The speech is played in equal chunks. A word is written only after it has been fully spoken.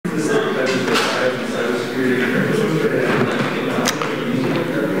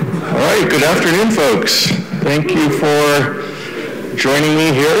Good afternoon, folks. Thank you for joining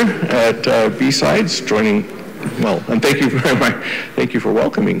me here at BSides. And thank you for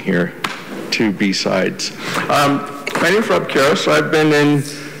welcoming here to BSides. My name is Quiros. I've been in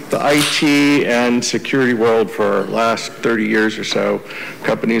the IT and security world for the last 30 years or so.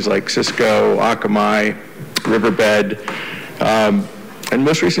 Companies like Cisco, Akamai, Riverbed, and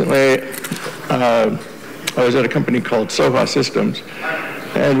most recently, I was at a company called Soha Systems,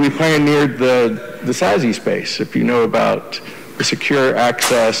 and we pioneered the SASE space, if you know about the secure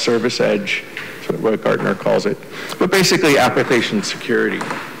access service edge, that's what Gartner calls it, but basically application security.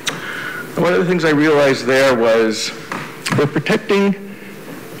 And one of the things I realized there was we're protecting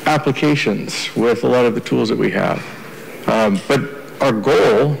applications with a lot of the tools that we have, but our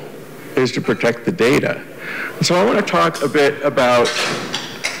goal is to protect the data. And so I want to talk a bit about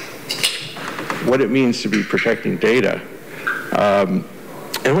what it means to be protecting data.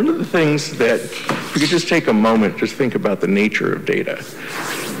 And one of the things that, if we could just take a moment, just think about the nature of data.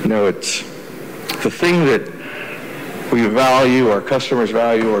 You know, it's the thing that we value, our customers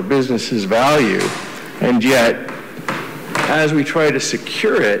value, our businesses value, and yet, as we try to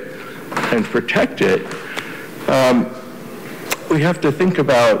secure it and protect it, we have to think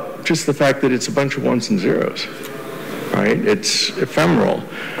about just the fact that it's a bunch of ones and zeros, right? It's ephemeral.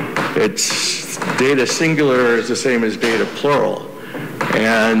 It's data singular is the same as data plural.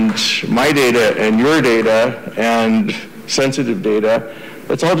 And my data and your data and sensitive data,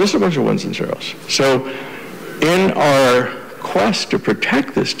 it's all just a bunch of ones and zeros. So in our quest to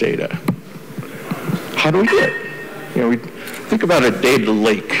protect this data, how do we do it? You know, we think about a data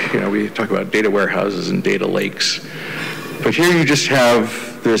lake. You know, we talk about data warehouses and data lakes. But here you just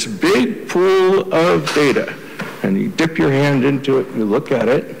have this big pool of data, and you dip your hand into it, and you look at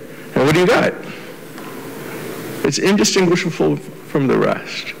it, and what do you got? It's indistinguishable from the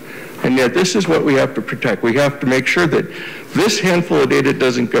rest. And yet this is what we have to protect. We have to make sure that this handful of data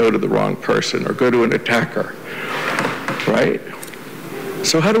doesn't go to the wrong person or go to an attacker, right?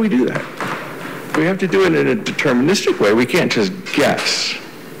 So how do we do that? We have to do it in a deterministic way. We can't just guess.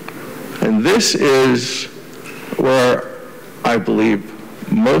 And this is where I believe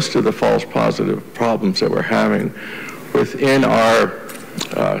most of the false positive problems that we're having within our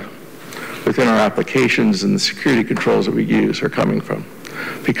applications and the security controls that we use are coming from.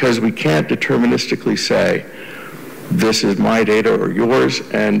 Because we can't deterministically say, this is my data or yours,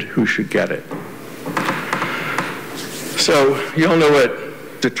 and who should get it. So you all know what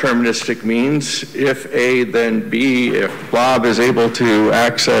deterministic means. If A, then B. If Bob is able to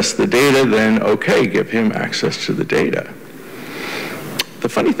access the data, then okay, give him access to the data. The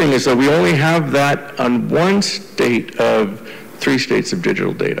funny thing is that we only have that on one state of 3 states of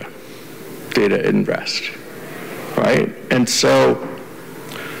digital data in rest, right? And so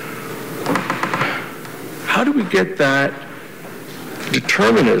how do we get that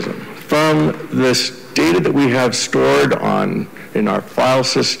determinism from this data that we have stored in our file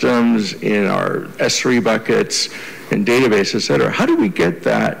systems, in our S3 buckets, in databases, et cetera? How do we get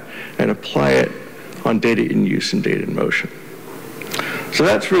that and apply it on data in use and data in motion? So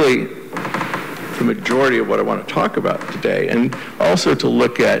that's really the majority of what I want to talk about today, and also to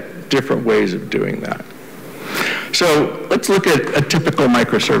look at different ways of doing that. So let's look at a typical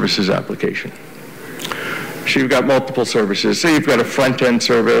microservices application. So you've got multiple services. Say you've got a front-end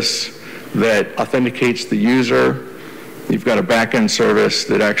service that authenticates the user. You've got a back-end service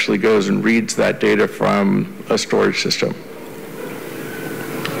that actually goes and reads that data from a storage system.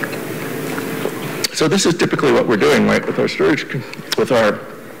 So this is typically what we're doing, right, with our storage, with our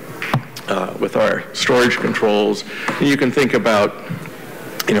storage controls. And you can think about,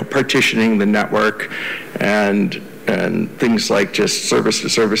 you know, partitioning the network and things like just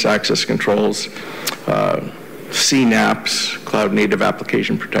service-to-service access controls, CNAPs, cloud native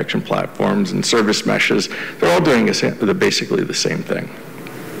application protection platforms, and service meshes. They're all doing basically the same thing.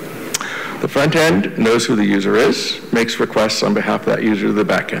 The front end knows who the user is, makes requests on behalf of that user to the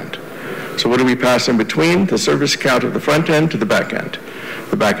back end. So what do we pass in between? The service account of the front end to the back end.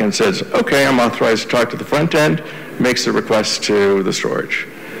 The back end says, okay, I'm authorized to talk to the front end, makes the request to the storage.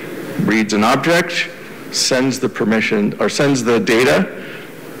 Reads an object, sends the permission, or sends the data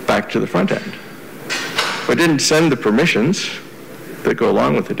back to the front end. But didn't send the permissions that go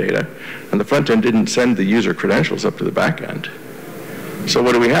along with the data, and the front end didn't send the user credentials up to the back end. So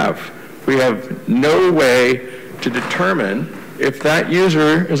what do we have? We have no way to determine if that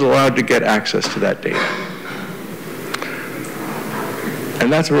user is allowed to get access to that data.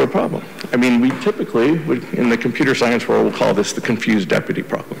 And that's a real problem. I mean, we typically, in the computer science world, we'll call this the confused deputy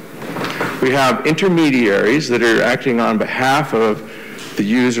problem. We have intermediaries that are acting on behalf of the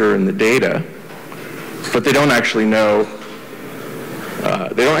user and the data, but they don't actually know,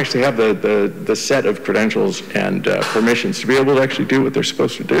 they don't actually have the set of credentials and permissions to be able to actually do what they're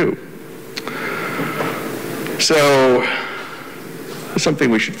supposed to do. So it's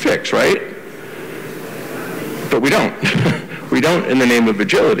something we should fix, right? But we don't. We don't in the name of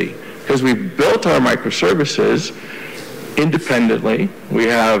agility, because we've built our microservices independently. We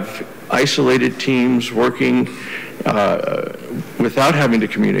have isolated teams working without having to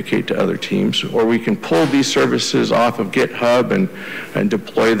communicate to other teams, or we can pull these services off of GitHub and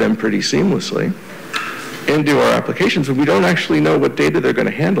deploy them pretty seamlessly into our applications, and we don't actually know what data they're going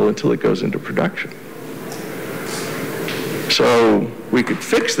to handle until it goes into production. So we could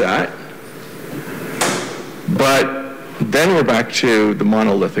fix that, but then we're back to the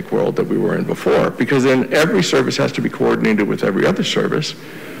monolithic world that we were in before, because then every service has to be coordinated with every other service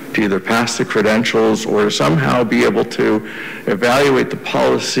to either pass the credentials or somehow be able to evaluate the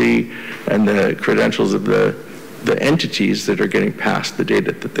policy and the credentials of the entities that are getting passed the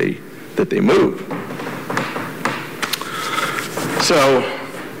data that they move. So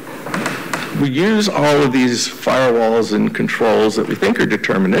we use all of these firewalls and controls that we think are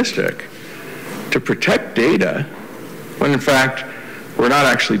deterministic to protect data, when in fact we're not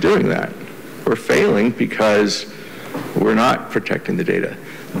actually doing that. We're failing because we're not protecting the data.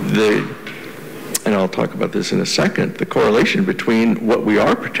 And I'll talk about this in a second, the correlation between what we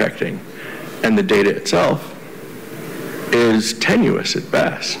are protecting and the data itself is tenuous at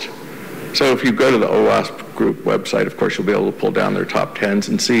best. So if you go to the OWASP group website, of course, you'll be able to pull down their top 10s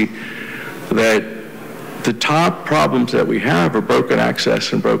and see that the top problems that we have are broken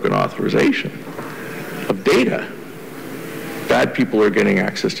access and broken authorization of data. Bad people are getting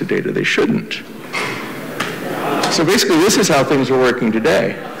access to data they shouldn't. So basically, this is how things are working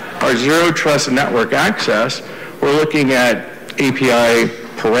today. Our zero trust network access, we're looking at API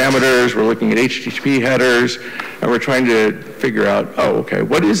parameters, we're looking at HTTP headers, and we're trying to figure out, oh, okay,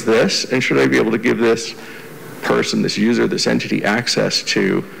 what is this? And should I be able to give this person, this user, this entity access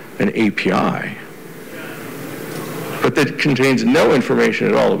to an API? But that contains no information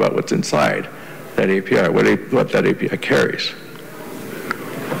at all about what's inside that API, what that API carries.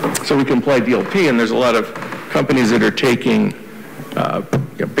 So we can apply DLP, and there's a lot of companies that are taking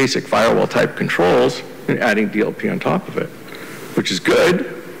basic firewall type controls and adding DLP on top of it, which is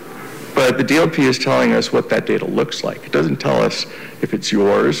good, but the DLP is telling us what that data looks like. It doesn't tell us if it's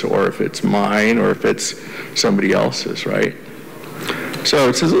yours or if it's mine or if it's somebody else's, right? So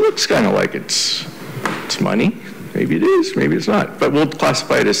it says it looks kind of like it's money. Maybe it is, maybe it's not, but we'll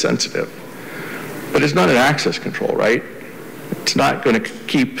classify it as sensitive. But it's not an access control, right? It's not going to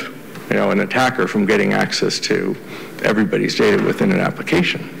keep an attacker from getting access to everybody's data within an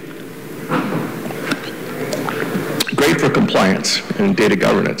application. Great for compliance and data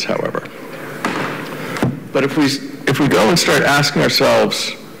governance, however. But if we go and start asking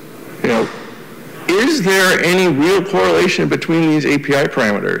ourselves, is there any real correlation between these API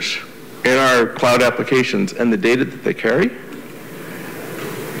parameters in our cloud applications and the data that they carry?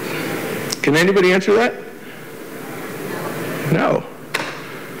 Can anybody answer that? No.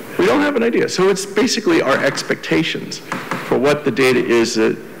 We don't have an idea. So it's basically our expectations for what the data is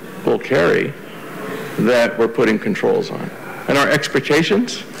that we'll carry that we're putting controls on. And our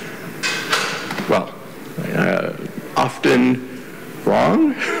expectations, well, often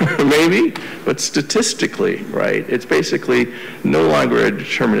wrong, maybe, but statistically right. It's basically no longer a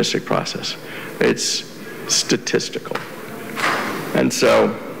deterministic process. It's statistical. And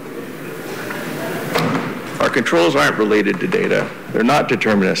so our controls aren't related to data. They're not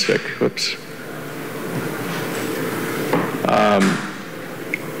deterministic. Whoops.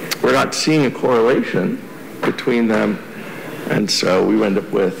 We're not seeing a correlation between them, and so we end up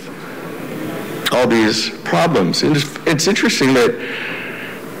with all these problems. And it's interesting that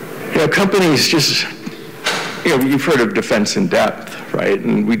companies just, you've heard of defense in depth, right?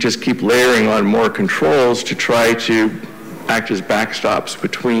 And we just keep layering on more controls to try to act as backstops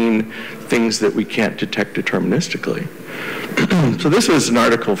between things that we can't detect deterministically. So this was an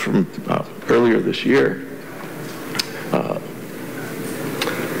article from earlier this year.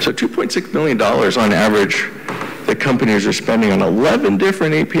 So $2.6 million on average that companies are spending on 11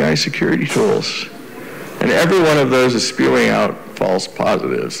 different API security tools. And every one of those is spewing out false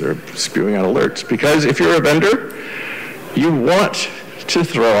positives. They're spewing out alerts. Because if you're a vendor, you want to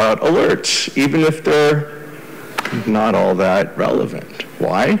throw out alerts, even if they're not all that relevant.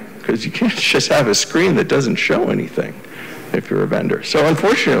 Why? Because you can't just have a screen that doesn't show anything if you're a vendor. So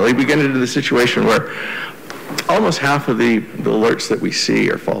unfortunately, we get into the situation where almost half of the alerts that we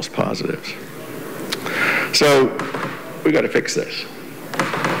see are false positives. So we got to fix this.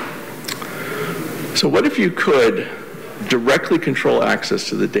 So what if you could directly control access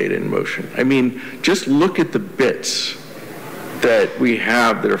to the data in motion? I mean, just look at the bits that we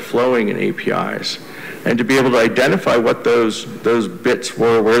have that are flowing in APIs, and to be able to identify what those bits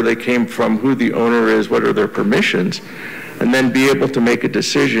were, where they came from, who the owner is, what are their permissions, and then be able to make a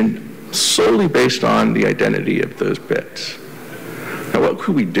decision solely based on the identity of those bits. Now, what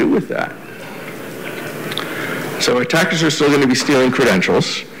could we do with that? So attackers are still going to be stealing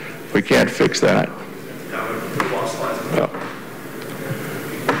credentials. We can't fix that. Oh.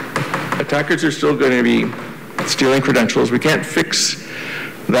 Attackers are still going to be stealing credentials. We can't fix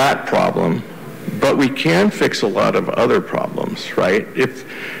that problem, but we can fix a lot of other problems, right? If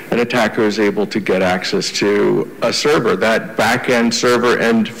an attacker is able to get access to a server, that back-end server,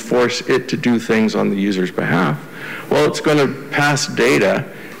 and force it to do things on the user's behalf, well, it's going to pass data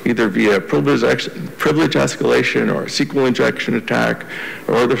either via privilege escalation or a SQL injection attack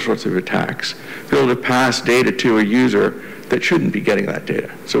or other sorts of attacks, be able to pass data to a user that shouldn't be getting that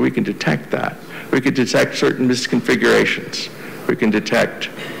data. So we can detect that. We could detect certain misconfigurations. We can detect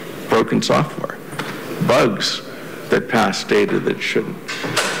broken software, bugs that pass data that shouldn't.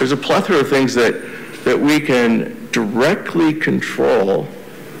 There's a plethora of things that we can directly control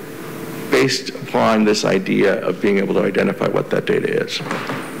based upon this idea of being able to identify what that data is.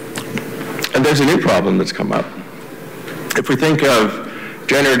 And there's a new problem that's come up. If we think of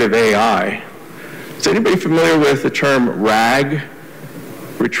generative AI, is anybody familiar with the term RAG,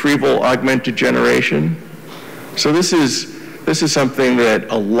 retrieval augmented generation? So this is something that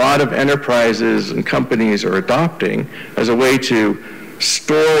a lot of enterprises and companies are adopting as a way to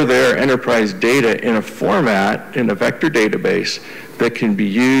store their enterprise data in a format, in a vector database, that can be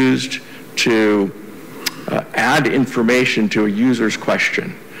used to add information to a user's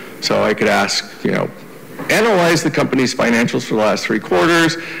question. So I could ask, analyze the company's financials for the last 3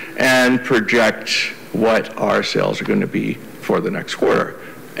 quarters and project what our sales are going to be for the next quarter.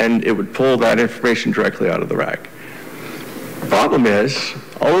 And it would pull that information directly out of the RAG. The problem is,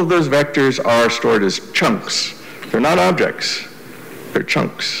 all of those vectors are stored as chunks. They're not objects, they're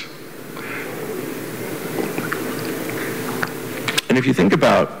chunks. And if you think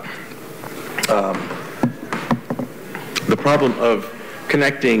about the problem of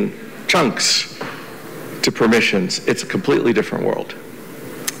connecting chunks to permissions, it's a completely different world.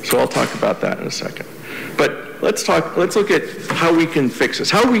 So I'll talk about that in a second. But let's look at how we can fix this,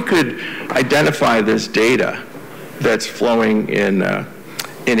 how we could identify this data that's flowing in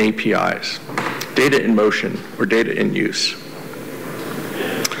APIs, data in motion or data in use.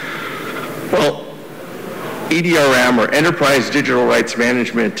 Well, EDRM, or Enterprise Digital Rights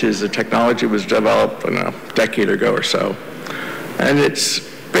Management, is a technology that was developed a decade ago or so. And it's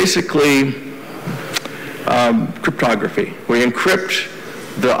basically cryptography. We encrypt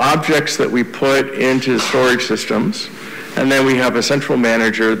the objects that we put into the storage systems, and then we have a central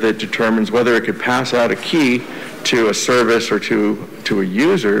manager that determines whether it could pass out a key to a service or to a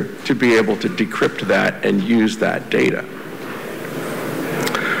user to be able to decrypt that and use that data.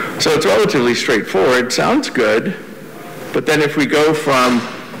 So it's relatively straightforward, sounds good, but then if we go from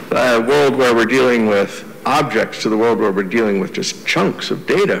a world where we're dealing with objects to the world where we're dealing with just chunks of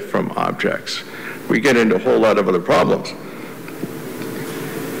data from objects, we get into a whole lot of other problems.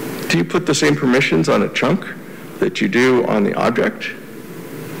 Do you put the same permissions on a chunk that you do on the object?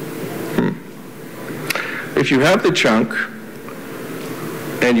 If you have the chunk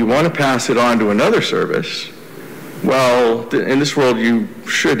and you want to pass it on to another service, well, in this world, you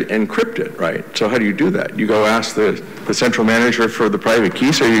should encrypt it, right? So how do you do that? You go ask the central manager for the private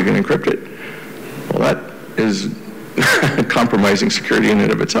key so you can encrypt it. Well, that is compromising security in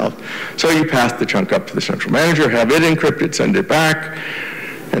and of itself. So you pass the chunk up to the central manager, have it encrypted, send it back,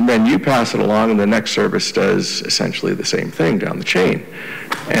 and then you pass it along, and the next service does essentially the same thing down the chain.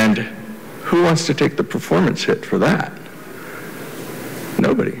 And who wants to take the performance hit for that?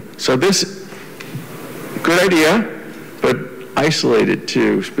 Nobody. So this, good idea, but isolated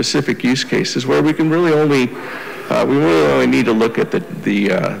to specific use cases where we can really only, need to look at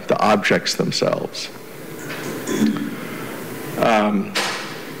the objects themselves.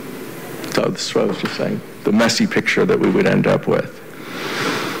 So this is what I was just saying, the messy picture that we would end up with.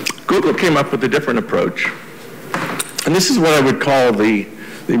 Google came up with a different approach, and this is what I would call the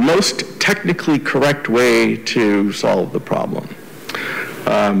most technically correct way to solve the problem.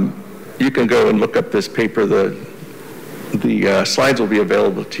 You can go and look up this paper. The slides will be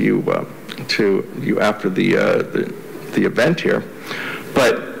available to you after the event here.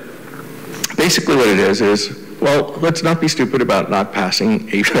 But basically what it is well, let's not be stupid about not passing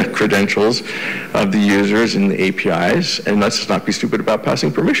credentials of the users in the APIs, and let's not be stupid about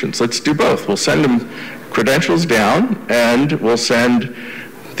passing permissions. Let's do both. We'll send them credentials down, and we'll send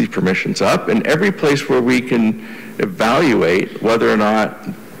the permissions up, and every place where we can evaluate whether or not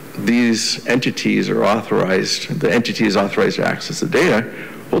these entities are authorized, the entity is authorized to access the data,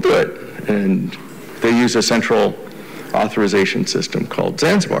 we'll do it. And they use a central authorization system called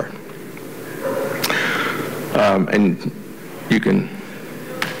Zanzibar. And you can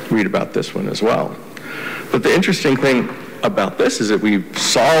read about this one as well. But the interesting thing about this is that we've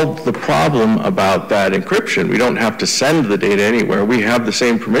solved the problem about that encryption. We don't have to send the data anywhere. We have the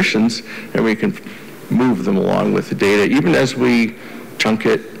same permissions, and we can move them along with the data, even as we chunk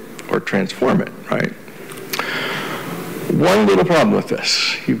it or transform it, right? One little problem with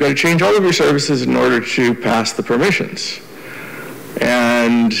this. You've got to change all of your services in order to pass the permissions.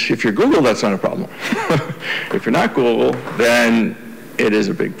 And if you're Google, that's not a problem. If you're not Google, then it is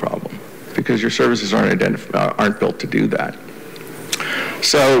a big problem because your services aren't built to do that.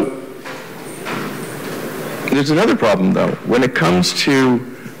 So there's another problem, though. When it comes to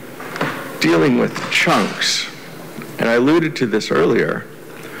dealing with chunks, and I alluded to this earlier,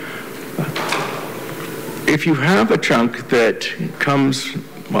 if you have a chunk that comes,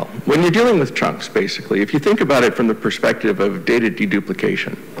 well, when you're dealing with chunks, basically, if you think about it from the perspective of data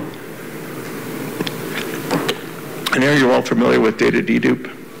deduplication. And are you all familiar with data dedupe?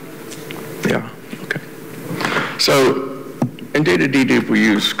 Yeah, okay. So in data dedupe, we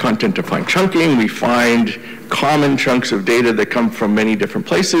use content-defined chunking. We find common chunks of data that come from many different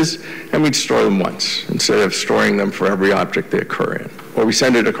places, and we store them once instead of storing them for every object they occur in. Or we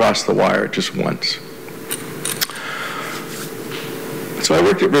send it across the wire just once. So I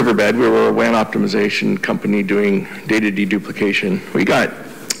worked at Riverbed. We were a WAN optimization company doing data deduplication. We got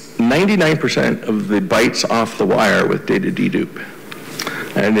 99% of the bytes off the wire with data dedupe.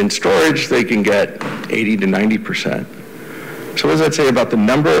 And in storage, they can get 80 to 90%. So what does that say about the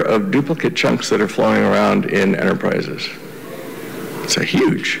number of duplicate chunks that are flowing around in enterprises? It's a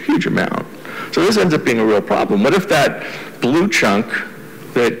huge, huge amount. So this ends up being a real problem. What if that blue chunk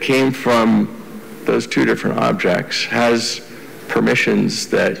that came from those two different objects has permissions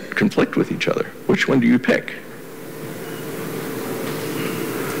that conflict with each other? Which one do you pick?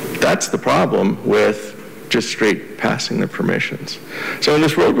 That's the problem with just straight passing the permissions. So in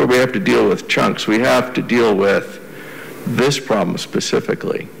this world where we have to deal with chunks, we have to deal with this problem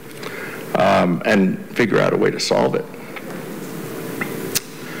specifically and figure out a way to solve it.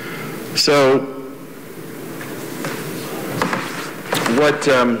 So what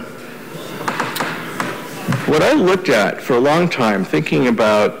I looked at for a long time, thinking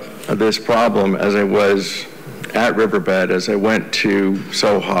about this problem as I was at Riverbed, as I went to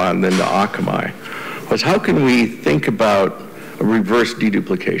Soha and then to Akamai, was how can we think about a reverse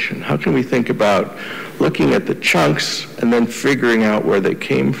deduplication? How can we think about looking at the chunks and then figuring out where they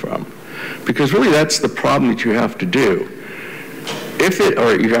came from? Because really that's the problem that you have to do.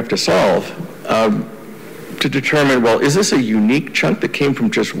 Or you have to solve to determine, well, is this a unique chunk that came from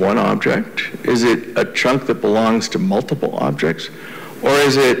just one object? Is it a chunk that belongs to multiple objects? Or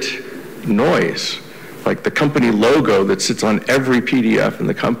is it noise, like the company logo that sits on every PDF in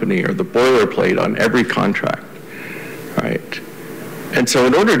the company or the boilerplate on every contract, right? And so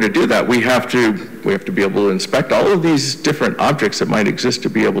in order to do that, we have to be able to inspect all of these different objects that might exist to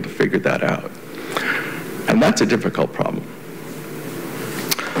be able to figure that out. And that's a difficult problem.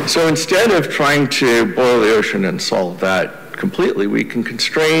 So instead of trying to boil the ocean and solve that completely, we can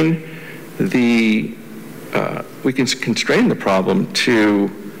constrain the problem to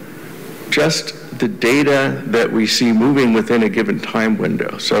just the data that we see moving within a given time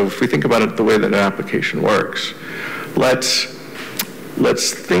window. So if we think about it the way that an application works, let's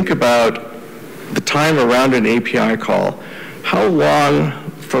think about the time around an API call. How long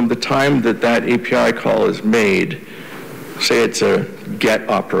from the time that that API call is made, say it's a GET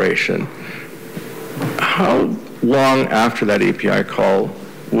operation, how long after that API call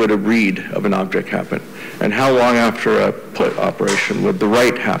would a read of an object happen? And how long after a put operation would the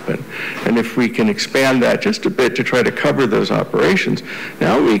write happen? And if we can expand that just a bit to try to cover those operations,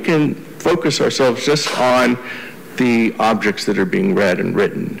 now we can focus ourselves just on the objects that are being read and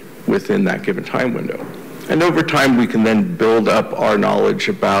written within that given time window. And over time, we can then build up our knowledge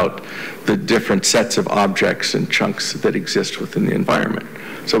about the different sets of objects and chunks that exist within the environment.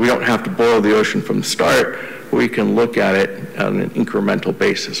 So we don't have to boil the ocean from the start. We can look at it on an incremental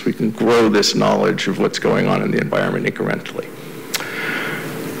basis. We can grow this knowledge of what's going on in the environment incrementally.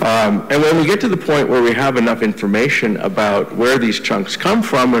 And when we get to the point where we have enough information about where these chunks come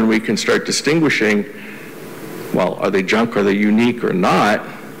from, and we can start distinguishing well, are they junk, are they unique or not,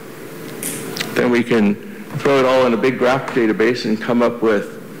 then we can throw it all in a big graph database and come up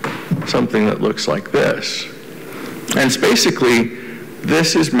with something that looks like this. And it's basically,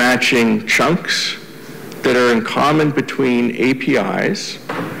 this is matching chunks that are in common between APIs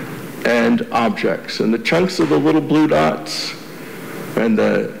and objects. And the chunks are the little blue dots, and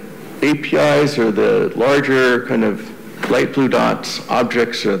the APIs are the larger kind of light blue dots.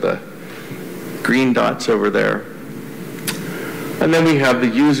 Objects are the green dots over there. And then we have the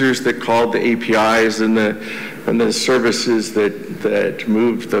users that called the APIs and the services that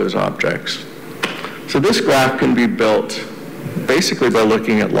moved those objects. So this graph can be built basically by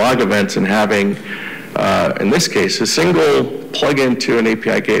looking at log events and having, in this case, a single plug-in to an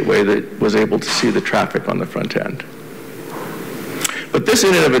API gateway that was able to see the traffic on the front end. But this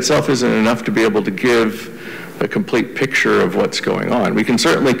in and of itself isn't enough to be able to give a complete picture of what's going on. We can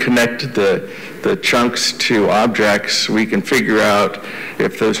certainly connect the chunks to objects. We can figure out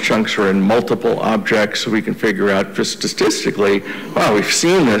if those chunks are in multiple objects. We can figure out just statistically, wow, we've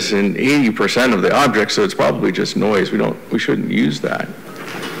seen this in 80% of the objects, so it's probably just noise. We shouldn't use that.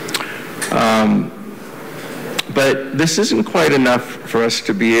 But this isn't quite enough for us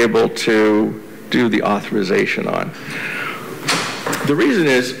to be able to do the authorization on. The reason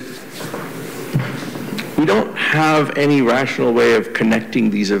is we don't have any rational way of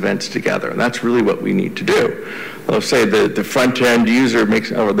connecting these events together, and that's really what we need to do. Let's say the front end user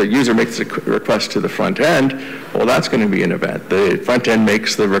makes, or the user makes a request to the front end, well, that's going to be an event. The front end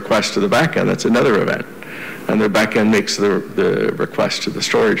makes the request to the back end, that's another event. And the back end makes the request to the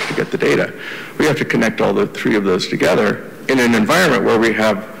storage to get the data. We have to connect all the three of those together in an environment where we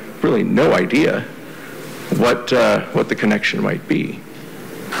have really no idea what the connection might be.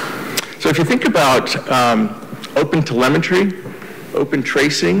 So if you think about open telemetry, open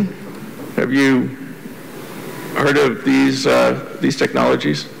tracing, have you heard of these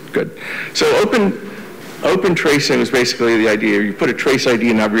technologies? Good. So open tracing is basically the idea. You put a trace ID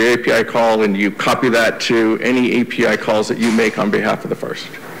in every API call and you copy that to any API calls that you make on behalf of the first.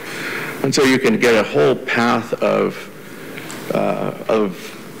 And so you can get a whole path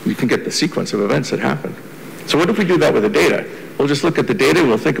you can get the sequence of events that happen. So what if we do that with the data? We'll just look at the data,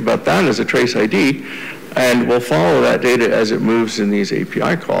 we'll think about that as a trace ID, and we'll follow that data as it moves in these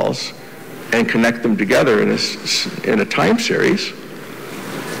API calls and connect them together in a time series.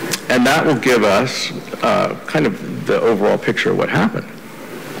 And that will give us kind of the overall picture of what happened.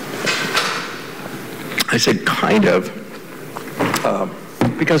 I said kind of,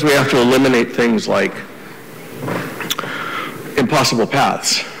 because we have to eliminate things like impossible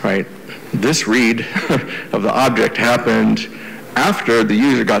paths, right? This read of the object happened after the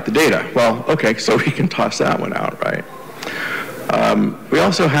user got the data. Well, okay, so we can toss that one out, right? We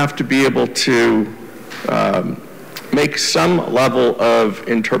also have to be able to make some level of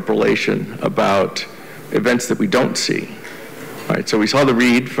interpolation about events that we don't see, right? So we saw the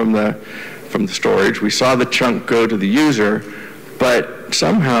read from the storage, we saw the chunk go to the user, but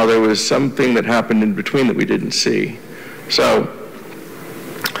somehow there was something that happened in between that we didn't see. So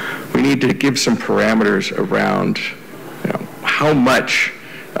we need to give some parameters around, you know, how much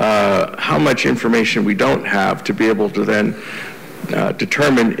information we don't have to be able to then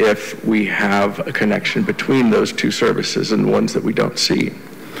determine if we have a connection between those two services and ones that we don't see.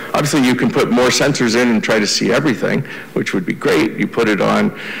 Obviously, you can put more sensors in and try to see everything, which would be great. You put it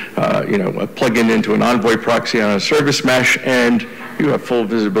on, a plug-in into an Envoy proxy on a service mesh, and you have full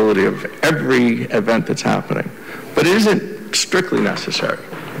visibility of every event that's happening. But it isn't strictly necessary.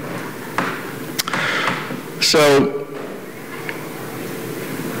 So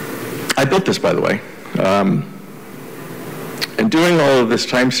I built this, by the way. And doing all of this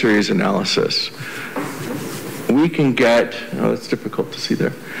time series analysis, we can get, oh, it's difficult to see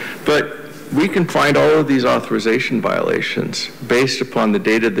there, but we can find all of these authorization violations based upon the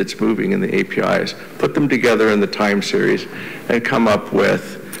data that's moving in the APIs, put them together in the time series, and come up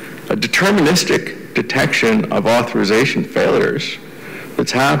with a deterministic detection of authorization failures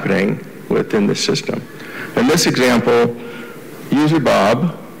that's happening within the system. In this example, user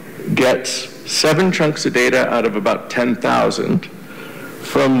Bob gets 7 chunks of data out of about 10,000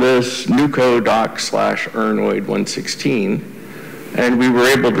 from this nuco doc/ernoid 116, and we were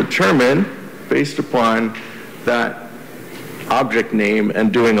able to determine, based upon that object name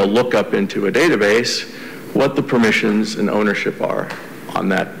and doing a lookup into a database, what the permissions and ownership are on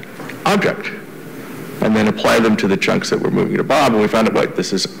that object, and then apply them to the chunks that we're moving to Bob, and we found out, like,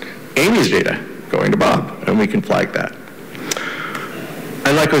 this is Amy's data going to Bob, and we can flag that.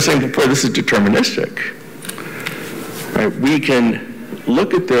 And like I was saying before, this is deterministic. Right? We can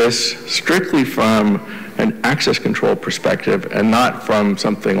look at this strictly from an access control perspective and not from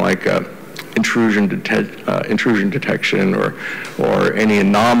something like intrusion detection or any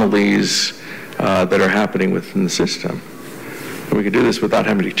anomalies that are happening within the system. And we could do this without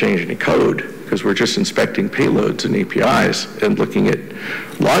having to change any code, because we're just inspecting payloads and APIs and looking at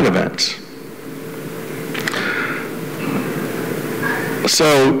log events.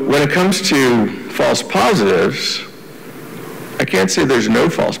 So when it comes to false positives, I can't say there's no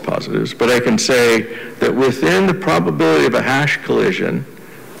false positives, but I can say that within the probability of a hash collision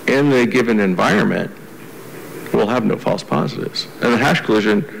in the given environment, we'll have no false positives. And the hash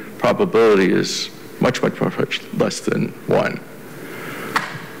collision probability is much less than 1.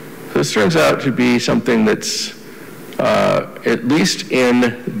 So this turns out to be something that's, at least in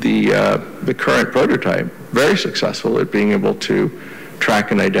the current prototype, very successful at being able to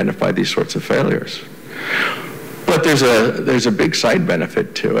track and identify these sorts of failures. But there's a big side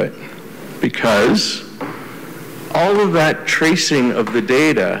benefit to it, because all of that tracing of the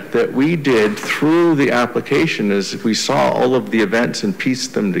data that we did through the application as we saw all of the events and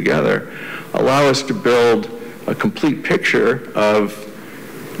pieced them together allow us to build a complete picture of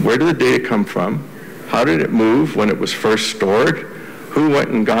where did the data come from, how did it move when it was first stored, who went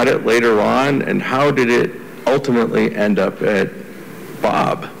and got it later on, and how did it ultimately end up at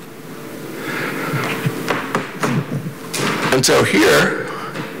Bob. And so here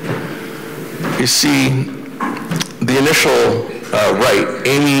you see the initial write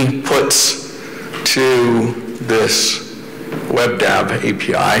Amy puts to this WebDAV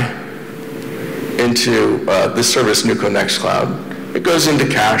API into this service Nuco Nextcloud. It goes into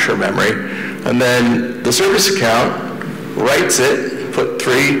cache or memory, and then the service account writes it, put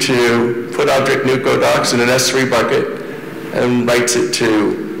 3 to put object Nuco docs in an S3 bucket, and writes it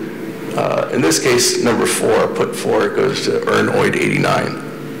to, in this case, number 4, put 4, it goes to earn OID 89.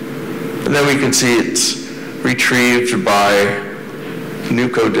 And then we can see it's retrieved by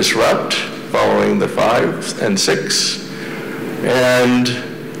Nuco disrupt following the 5 and 6. And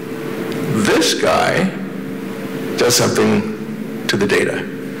this guy does something to the data.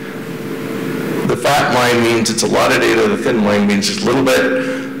 The fat line means it's a lot of data, the thin line means it's a little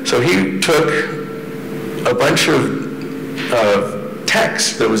bit. So he took a bunch of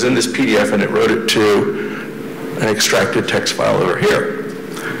text that was in this PDF and it wrote it to an extracted text file over here.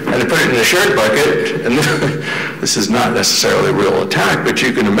 And it put it in a shared bucket, and this is not necessarily a real attack, but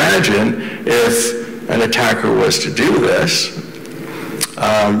you can imagine if an attacker was to do this,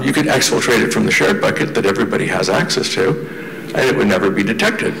 you could exfiltrate it from the shared bucket that everybody has access to, and it would never be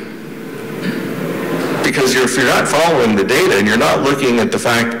detected. Because if you're not following the data and you're not looking at the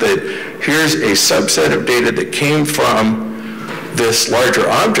fact that here's a subset of data that came from this larger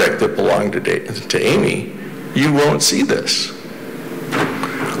object that belonged to Amy, you won't see this.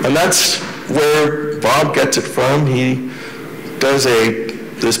 And that's where Bob gets it from. He does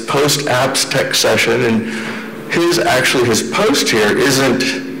this post apps tech session, and his post here isn't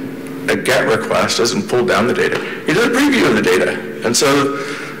a GET request, doesn't pull down the data. He does a preview of the data. And so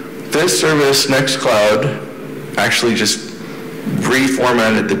this service, Nextcloud, actually just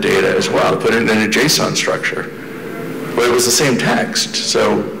reformatted the data as well, put it in a JSON structure. But it was the same text,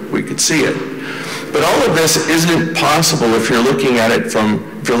 so we could see it. But all of this isn't possible if you're looking at it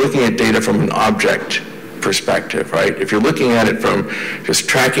if you're looking at data from an object perspective, right? If you're looking at it from just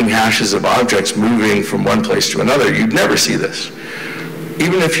tracking hashes of objects moving from one place to another, you'd never see this.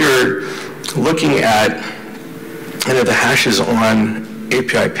 Even if you're looking at the hashes on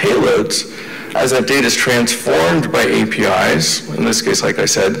API payloads, as that data is transformed by APIs, in this case, like I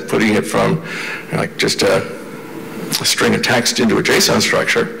said, putting it from like just a string of text into a JSON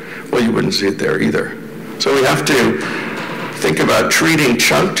structure, well, you wouldn't see it there either. So we have to think about treating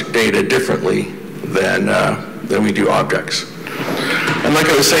chunked data differently than we do objects. And like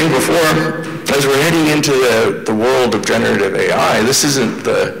I was saying before, as we're heading into the world of generative AI, this isn't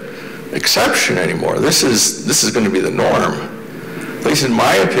the exception anymore. This is going to be the norm. At least in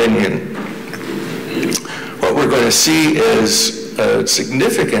my opinion, what we're going to see is a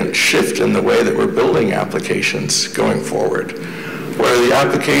significant shift in the way that we're building applications going forward, where the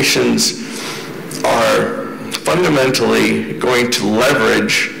applications are fundamentally going to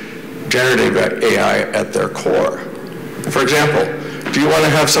leverage generative AI at their core. For example, do you want to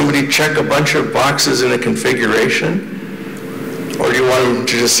have somebody check a bunch of boxes in a configuration? Or do you want them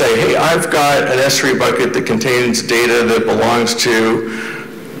to just say, hey, I've got an S3 bucket that contains data that belongs to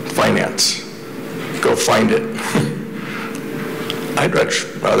finance. Go find it. I'd much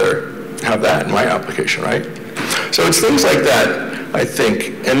rather have that in my application, right? So it's things like that, I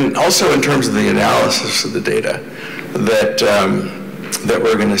think, and also in terms of the analysis of the data that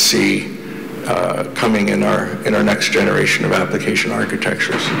we're going to see coming in our next generation of application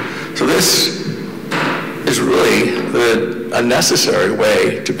architectures. So this is really a necessary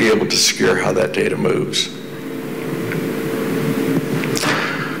way to be able to secure how that data moves.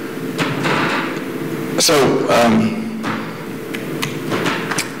 So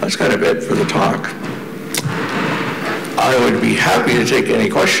that's kind of it for the talk. I would be happy to take any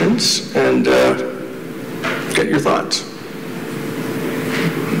questions and get your thoughts.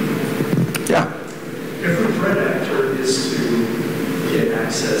 Yeah? If a threat actor is to get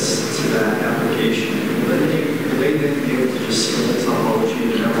access to that application, will they then be able to just steal the topology in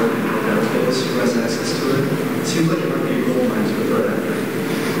the network and know who has access to it? It seems like it might be a gold mine to a threat actor.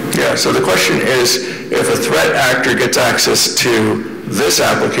 Yeah, so the question is, if a threat actor gets access to this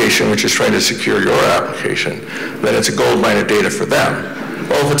application, which is trying to secure your application, then it's a gold mine of data for them.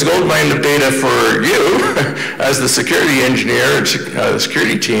 Well, if it's a gold mine of data for you, as the security engineer and the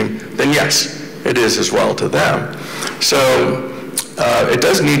security team, then yes, it is as well to them. So it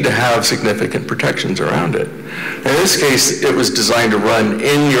does need to have significant protections around it. In this case, it was designed to run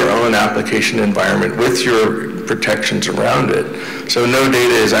in your own application environment with your protections around it. So no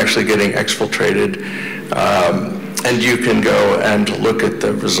data is actually getting exfiltrated, and you can go and look at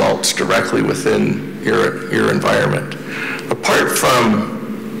the results directly within your environment. Apart from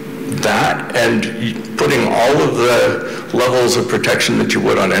that and putting all of the levels of protection that you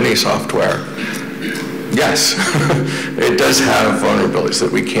would on any software, yes, it does have vulnerabilities that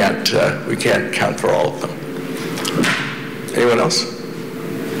we can't count for all of them. Anyone else?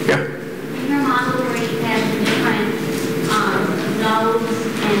 Yeah. In your model where you have different nodes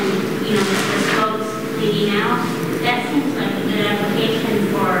and the scopes leading out, that seems like a good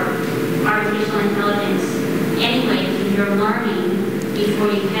application for artificial intelligence anyway, because you're learning before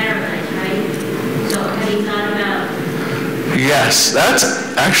you categorize, right? So have you thought about? Yes, that's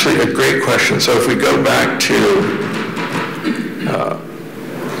actually a great question. So if we go back to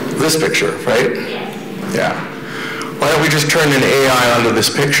this picture, right? Yes. Yeah. Why don't we just turn an AI onto this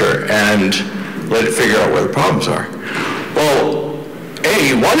picture and let it figure out where the problems are? Well,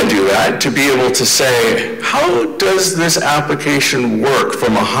 you want to do that to be able to say, how does this application work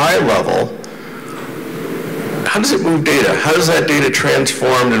from a high level? How does it move data? How does that data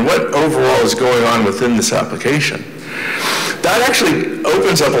transform, and what overall is going on within this application? That actually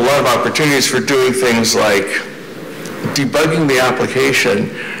opens up a lot of opportunities for doing things like debugging the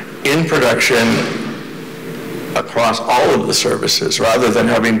application in production across all of the services rather than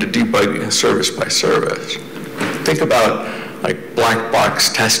having to debug service by service. Think about like black box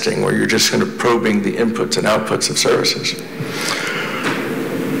testing where you're just kind of probing the inputs and outputs of services.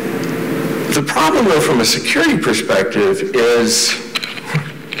 The problem though from a security perspective is,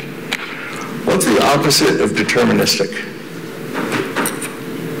 what's the opposite of deterministic?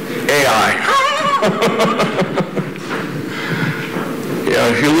 AI.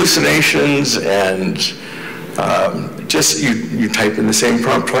 Hallucinations and just you type in the same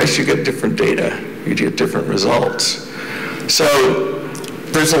prompt twice, you get different data, you get different results. So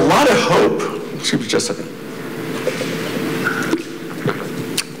there's a lot of hope. Excuse me just a second.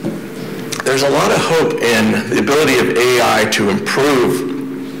 There's a lot of hope in the ability of AI to improve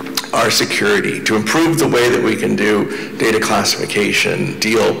our security, to improve the way that we can do data classification,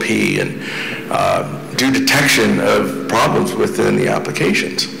 DLP, and do detection of problems within the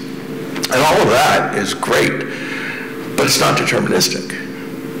applications. And all of that is great, but it's not deterministic.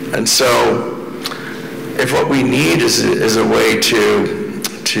 And so if what we need is a way to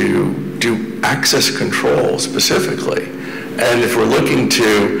do access control specifically, and if we're looking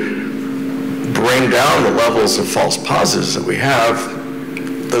to bring down the levels of false positives that we have,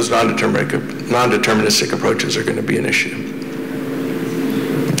 those non-deterministic approaches are going to be an issue.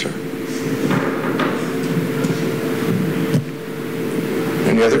 Sure.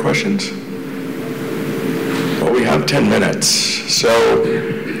 Any other questions? Well, we have 10 minutes, so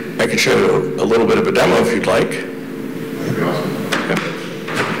I can show you a little bit of a demo if you'd like. That'd be awesome. Yeah.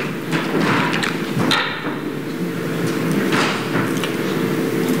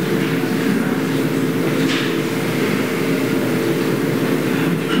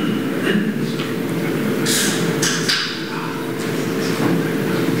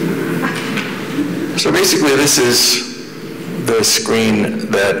 So basically, this is the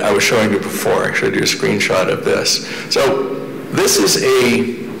screen that I was showing you before. I showed you a screenshot of this. So this is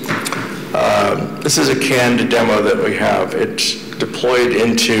a canned demo that we have. It's deployed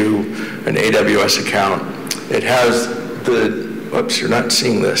into an AWS account. It has the, whoops, you're not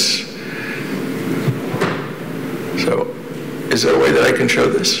seeing this. So is there a way that I can show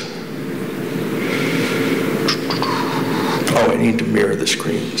this? Oh, I need to mirror the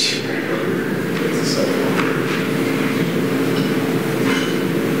screens.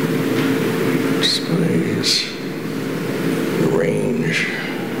 Displays range.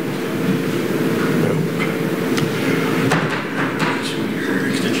 Nope.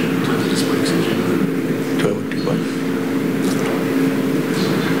 Extension to the display extension. Do what?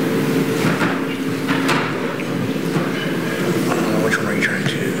 Which one are you trying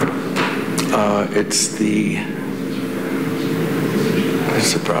to? It's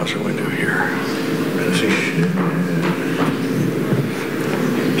the browser window here.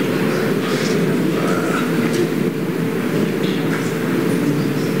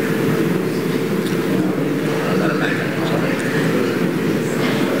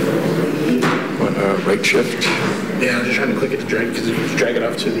 Right shift. Yeah, I'm just trying to click it to drag, because if you drag it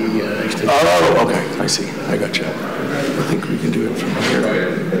off to the extension. Oh, okay. I see. I got you. I think we can do it from here.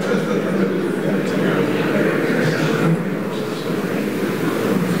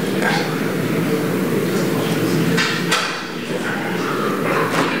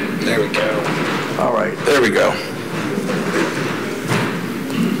 There we go. All right. There we go.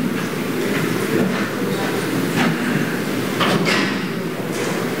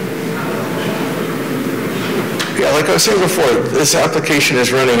 Yeah, like I was saying before, this application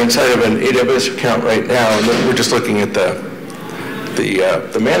is running inside of an AWS account right now, and then we're just looking at the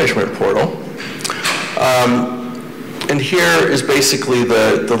management portal. And here is basically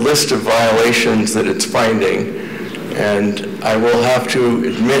the list of violations that it's finding. And I will have to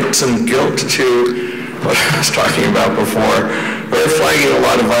admit some guilt to what I was talking about before. We're flagging a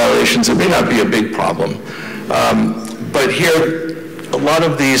lot of violations. It may not be a big problem. But here, a lot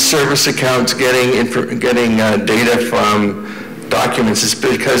of these service accounts getting data from documents is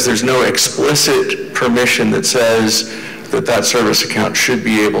because there's no explicit permission that says that service account should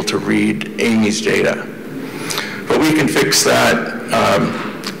be able to read Amy's data. But we can fix that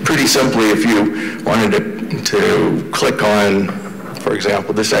pretty simply if you wanted to click on, for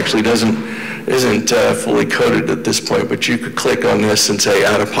example, this actually isn't fully coded at this point, but you could click on this and say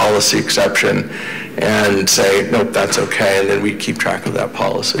add a policy exception and say, nope, that's okay, and then we keep track of that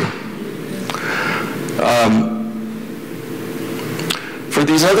policy. For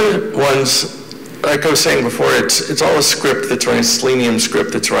these other ones, like I was saying before, it's all a script that's running, Selenium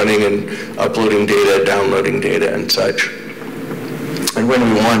script that's running and uploading data, downloading data, and such. And when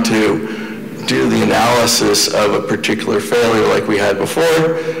we want to do the analysis of a particular failure like we had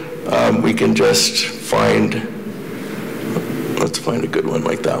before, we can just let's find a good one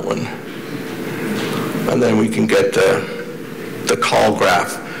like that one. And then we can get the call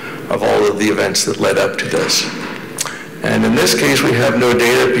graph of all of the events that led up to this. And in this case, we have no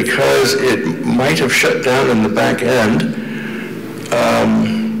data because it might have shut down in the back end.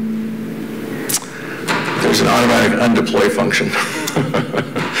 There's an automatic undeploy function.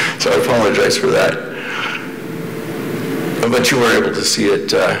 So I apologize for that. But you were able to see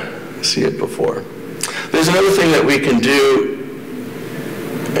it before. There's another thing that we can do,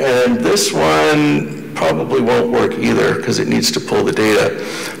 and this one probably won't work either because it needs to pull the data.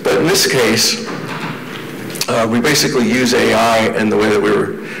 But in this case, we basically use AI in the way that we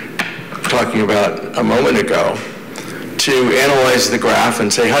were talking about a moment ago to analyze the graph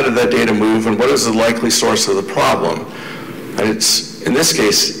and say, how did that data move and what is the likely source of the problem? And it's, in this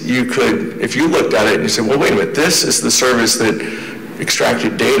case, you could, if you looked at it and you said, well, wait a minute, this is the service that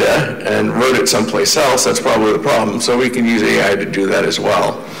extracted data and wrote it someplace else, that's probably the problem. So we can use AI to do that as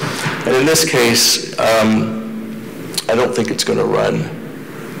well. And in this case, I don't think it's going to run.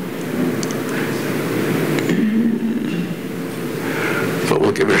 But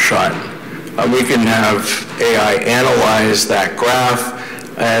we'll give it a shot. We can have AI analyze that graph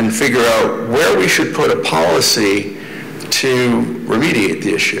and figure out where we should put a policy to remediate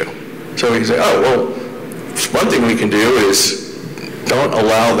the issue. So we can say, oh, well, one thing we can do is don't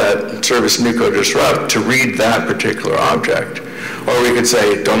allow that service nuco disrupt to read that particular object. Or we could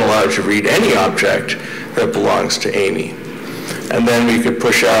say, don't allow it to read any object that belongs to Amy. And then we could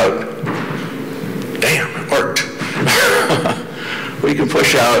push out, damn, it worked. We can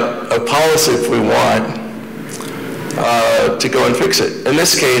push out a policy if we want to go and fix it. In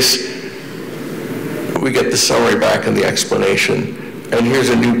this case, we get the summary back and the explanation. And here's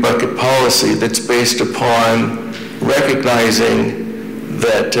a new bucket policy that's based upon recognizing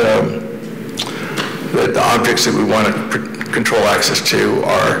that, that the objects that we want to control access to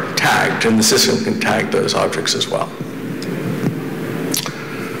are tagged, and the system can tag those objects as well.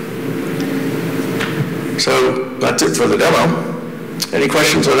 So that's it for the demo. Any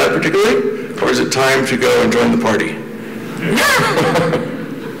questions on that particularly? Or is it time to go and join the party?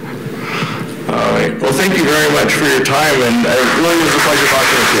 All right. Well, thank you very much for your time, and it really was a pleasure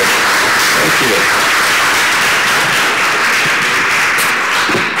talking with you. Thank you.